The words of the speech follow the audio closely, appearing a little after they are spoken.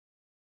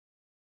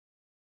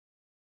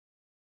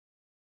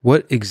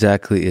What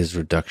exactly is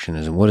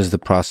reductionism? What is the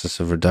process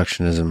of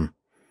reductionism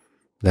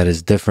that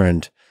is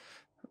different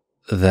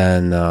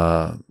than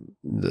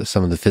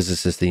some of the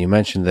physicists that you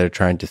mentioned that are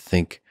trying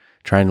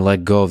to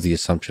let go of the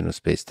assumption of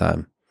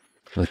space-time,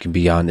 looking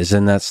beyond?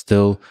 Isn't that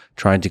still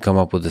trying to come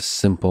up with a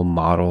simple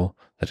model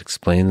that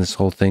explains this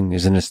whole thing?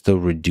 Isn't it still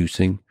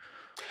reducing?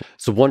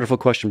 It's a wonderful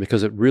question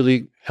because it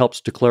really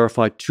helps to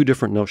clarify two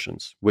different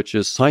notions, which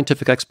is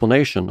scientific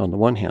explanation on the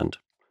one hand,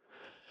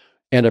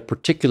 and a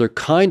particular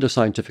kind of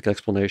scientific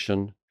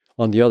explanation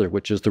on the other,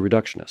 which is the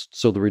reductionist.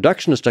 So the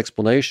reductionist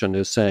explanation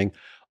is saying,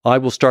 I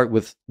will start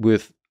with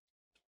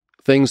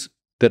things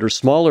that are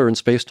smaller in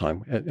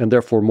space-time and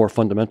therefore more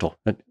fundamental,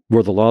 and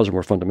where the laws are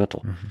more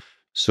fundamental. Mm-hmm.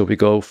 So we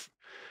go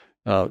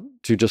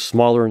to just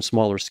smaller and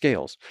smaller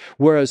scales.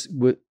 Whereas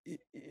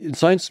in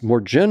science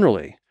more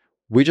generally,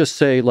 we just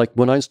say, like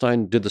when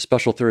Einstein did the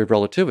special theory of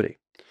relativity,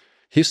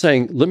 he's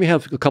saying, let me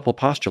have a couple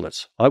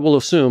postulates. I will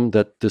assume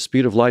that the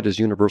speed of light is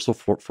universal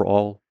for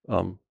all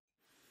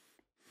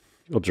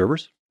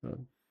observers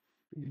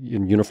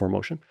in uniform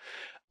motion,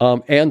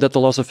 and that the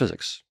laws of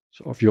physics,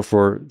 so if you're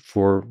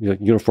for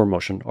uniform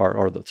motion,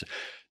 are the.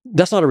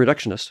 That's not a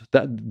reductionist.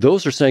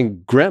 Those are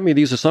saying, grant me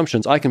these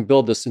assumptions, I can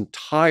build this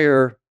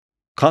entire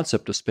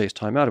concept of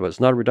space-time out of it. It's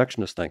not a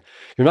reductionist thing.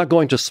 You're not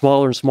going to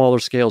smaller and smaller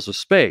scales of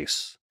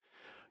space.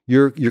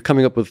 You're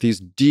coming up with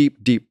these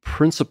deep, deep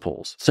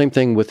principles. Same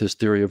thing with his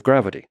theory of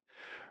gravity,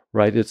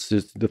 right? It's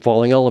the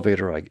falling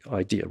elevator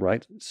idea,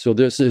 right? So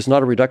this is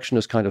not a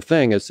reductionist kind of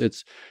thing.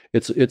 It's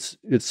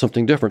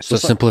something different. So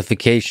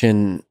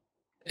simplification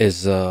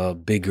is a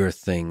bigger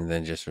thing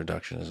than just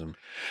reductionism.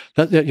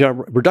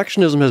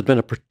 Reductionism has been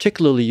a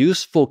particularly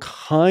useful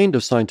kind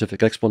of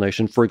scientific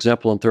explanation, for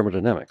example, in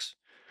thermodynamics,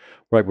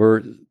 right?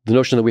 Where the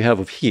notion that we have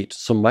of heat,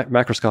 some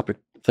macroscopic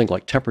thing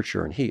like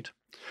temperature and heat.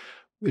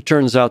 It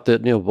turns out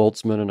that,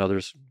 Boltzmann and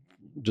others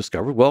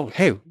discovered, well,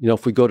 hey,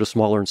 if we go to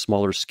smaller and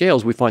smaller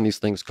scales, we find these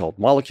things called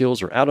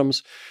molecules or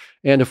atoms.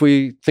 And if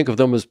we think of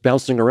them as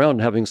bouncing around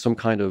and having some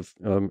kind of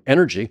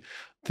energy,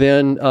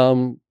 then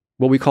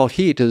what we call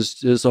heat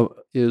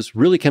is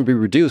really can be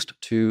reduced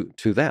to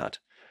that.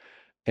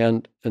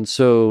 And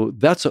so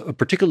that's a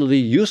particularly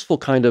useful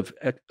kind of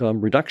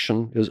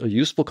reduction, is a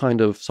useful kind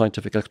of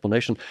scientific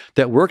explanation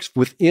that works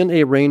within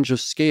a range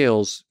of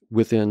scales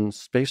within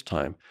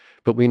space-time.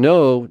 But we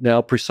know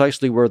now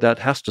precisely where that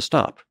has to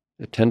stop,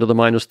 at 10 to the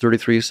minus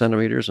 33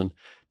 centimeters and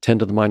 10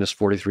 to the minus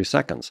 43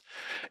 seconds.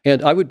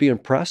 And I would be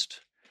impressed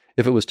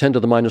if it was 10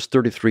 to the minus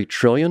 33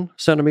 trillion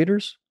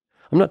centimeters.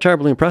 I'm not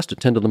terribly impressed at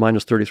 10 to the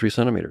minus 33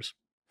 centimeters.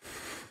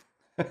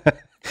 I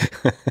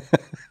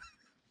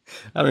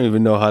don't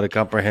even know how to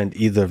comprehend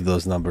either of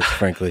those numbers,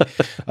 frankly.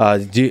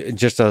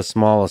 Just a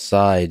small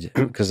aside,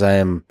 because I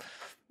am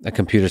a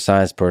computer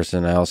science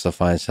person, I also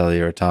find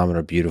cellular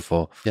automata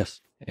beautiful. Yes.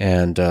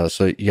 And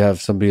so you have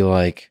somebody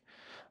like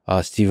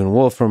Stephen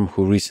Wolfram,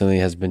 who recently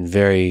has been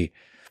very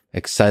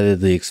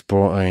excitedly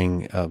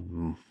exploring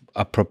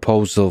a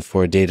proposal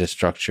for a data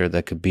structure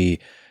that could be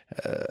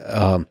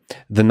the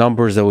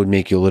numbers that would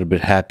make you a little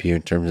bit happier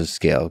in terms of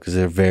scale, because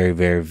they're very,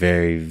 very,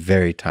 very,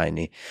 very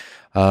tiny.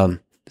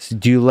 So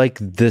do you like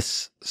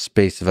this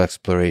space of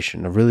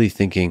exploration, of really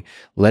thinking,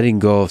 letting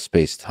go of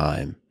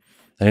space-time,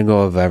 letting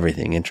go of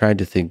everything, and trying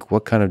to think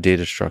what kind of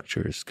data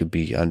structures could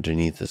be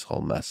underneath this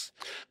whole mess?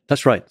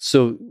 That's right.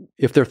 So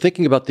if they're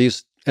thinking about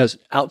these as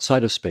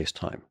outside of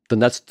space-time, then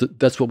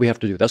that's what we have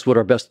to do. That's what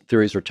our best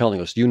theories are telling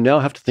us. You now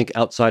have to think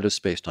outside of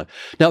space-time.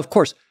 Now, of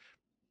course,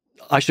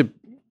 I should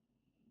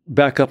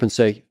back up and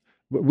say,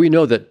 we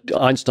know that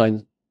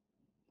Einstein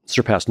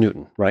surpassed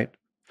Newton, right?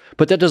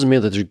 But that doesn't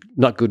mean that there's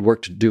not good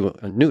work to do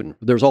on Newton.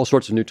 There's all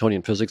sorts of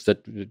Newtonian physics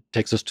that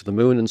takes us to the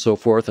moon and so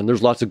forth, and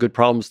there's lots of good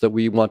problems that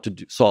we want to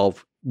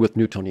solve with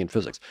Newtonian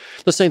physics.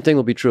 The same thing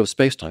will be true of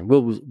space-time.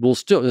 We'll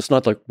still, it's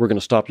not like we're going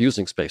to stop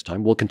using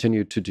space-time. We'll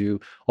continue to do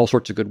all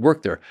sorts of good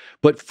work there.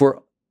 But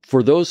for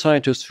those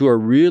scientists who are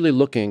really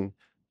looking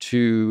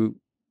to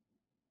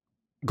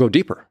go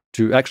deeper,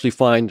 to actually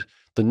find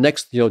the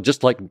next,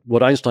 just like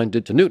what Einstein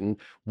did to Newton,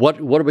 what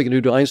are we going to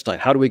do to Einstein?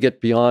 How do we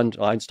get beyond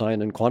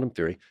Einstein and quantum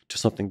theory to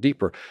something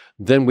deeper?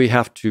 Then we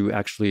have to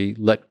actually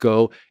let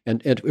go.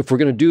 And if we're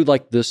going to do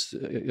like this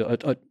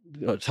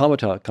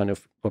automata kind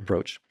of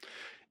approach,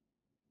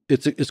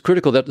 it's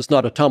critical that it's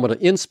not automata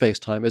in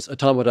space-time, it's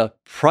automata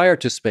prior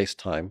to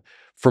space-time,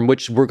 from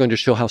which we're going to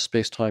show how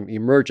space-time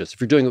emerges.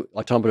 If you're doing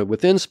automata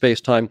within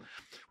space-time,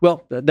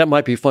 well, that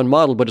might be a fun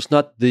model, but it's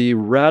not the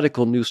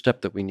radical new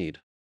step that we need.